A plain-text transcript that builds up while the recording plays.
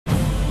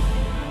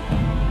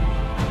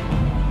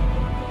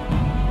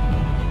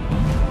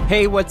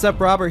Hey, what's up?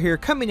 Robert here,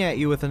 coming at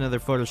you with another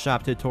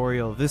Photoshop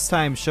tutorial, this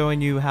time showing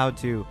you how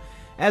to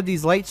add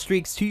these light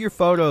streaks to your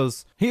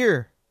photos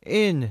here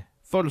in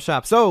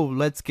Photoshop. So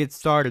let's get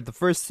started. The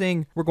first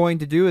thing we're going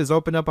to do is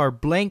open up our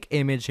blank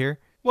image here.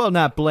 Well,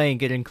 not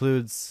blank, it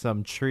includes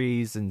some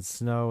trees and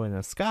snow and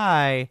a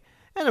sky,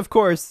 and of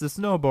course the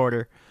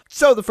snowboarder.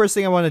 So the first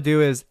thing I want to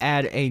do is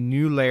add a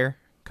new layer.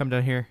 Come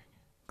down here,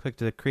 click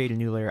the create a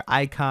new layer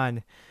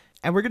icon.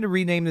 And we're going to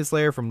rename this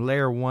layer from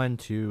layer 1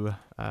 to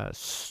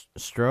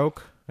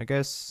stroke, I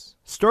guess.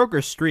 Stroke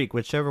or streak,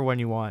 whichever one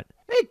you want.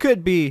 It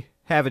could be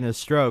having a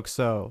stroke,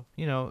 so,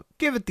 you know,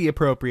 give it the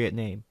appropriate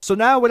name. So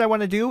now what I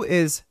want to do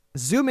is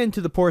zoom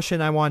into the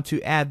portion I want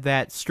to add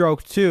that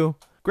stroke to.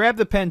 Grab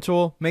the pen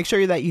tool, make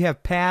sure that you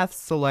have path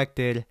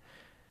selected.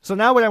 So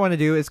now what I want to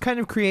do is kind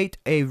of create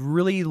a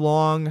really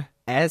long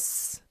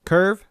S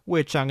curve,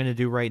 which I'm going to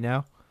do right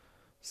now.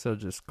 So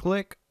just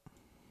click.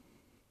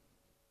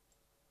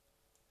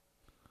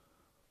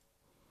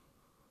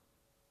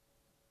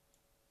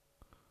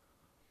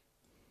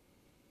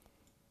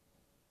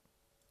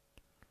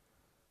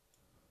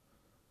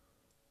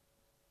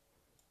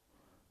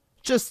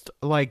 Just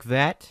like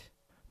that.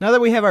 Now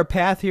that we have our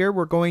path here,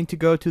 we're going to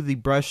go to the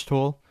brush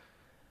tool.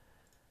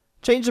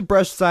 Change the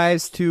brush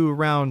size to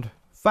around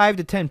 5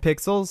 to 10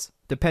 pixels,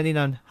 depending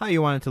on how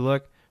you want it to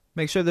look.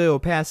 Make sure the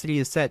opacity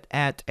is set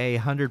at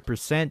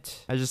 100%.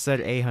 I just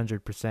said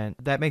 100%.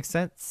 That makes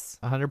sense?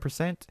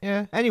 100%?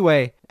 Yeah.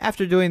 Anyway,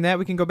 after doing that,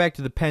 we can go back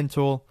to the pen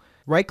tool.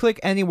 Right click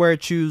anywhere,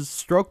 choose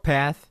stroke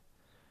path.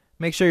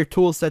 Make sure your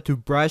tool is set to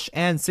brush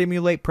and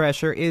simulate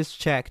pressure is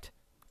checked.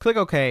 Click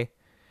OK.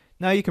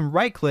 Now you can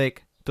right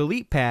click,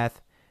 delete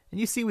path, and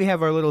you see we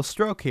have our little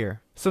stroke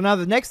here. So now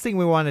the next thing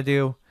we want to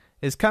do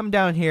is come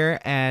down here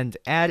and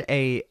add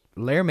a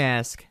layer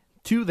mask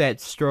to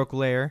that stroke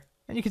layer.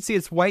 And you can see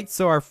it's white,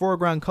 so our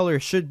foreground color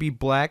should be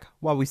black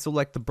while we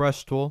select the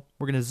brush tool.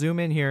 We're going to zoom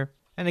in here.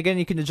 And again,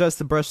 you can adjust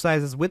the brush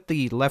sizes with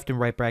the left and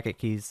right bracket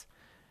keys.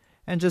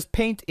 And just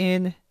paint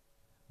in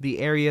the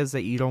areas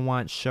that you don't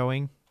want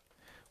showing,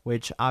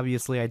 which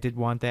obviously I did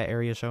want that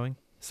area showing.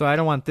 So I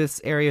don't want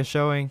this area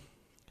showing.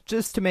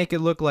 Just to make it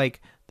look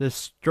like the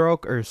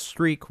stroke or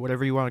streak,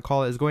 whatever you want to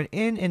call it, is going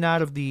in and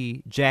out of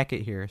the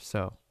jacket here.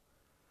 So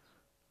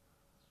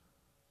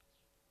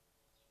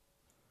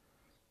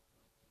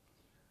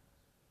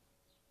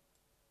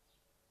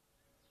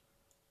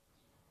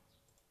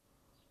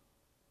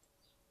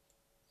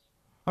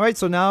alright,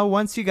 so now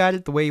once you got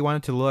it the way you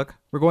want it to look,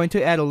 we're going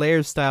to add a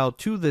layer style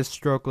to this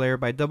stroke layer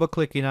by double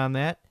clicking on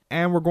that.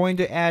 And we're going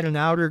to add an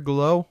outer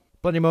glow,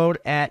 blending mode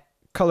at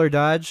color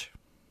dodge.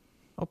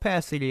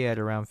 Opacity at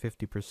around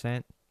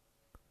 50%.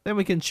 Then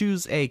we can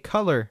choose a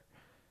color.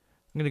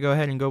 I'm going to go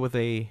ahead and go with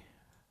a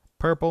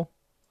purple.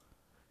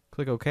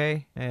 Click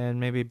OK, and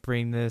maybe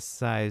bring this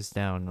size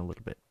down a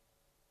little bit.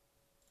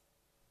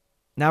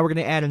 Now we're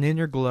going to add an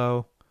inner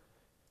glow.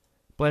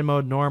 Blend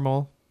mode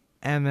normal,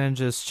 and then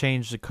just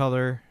change the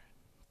color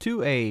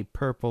to a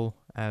purple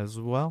as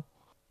well.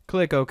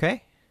 Click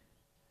OK,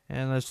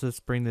 and let's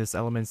just bring this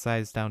element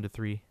size down to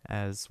 3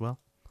 as well.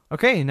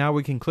 Okay, now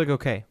we can click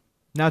OK.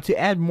 Now to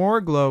add more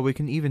glow, we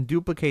can even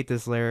duplicate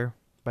this layer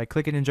by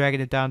clicking and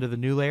dragging it down to the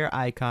new layer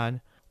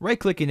icon, right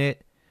clicking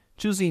it,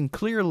 choosing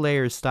clear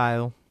layer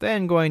style,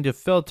 then going to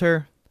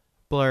filter,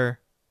 blur,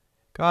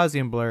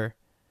 Gaussian blur,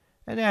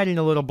 and adding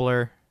a little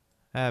blur,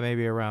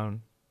 maybe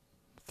around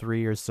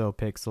 3 or so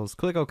pixels.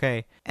 Click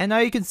OK. And now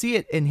you can see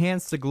it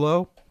enhance the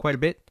glow quite a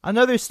bit.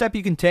 Another step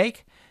you can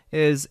take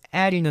is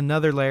adding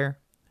another layer,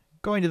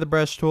 going to the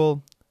brush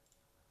tool,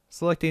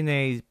 selecting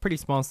a pretty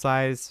small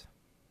size,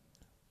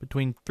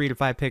 between 3 to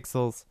 5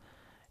 pixels,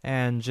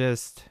 and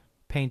just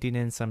painting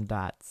in some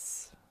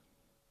dots.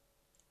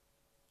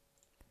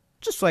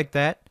 Just like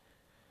that,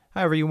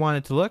 however you want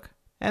it to look.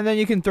 And then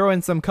you can throw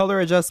in some color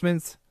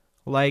adjustments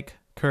like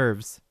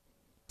curves.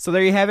 So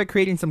there you have it,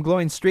 creating some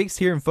glowing streaks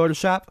here in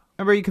Photoshop.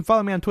 Remember, you can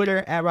follow me on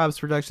Twitter at Rob's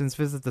Productions,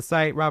 visit the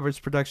site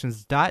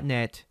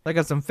robertsproductions.net, like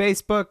us on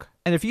Facebook,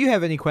 and if you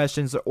have any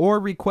questions or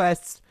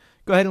requests,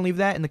 go ahead and leave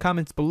that in the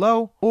comments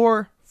below,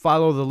 or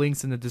follow the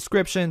links in the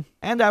description,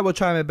 and I will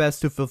try my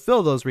best to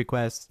fulfill those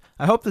requests.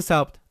 I hope this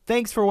helped.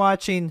 Thanks for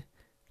watching.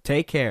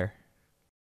 Take care.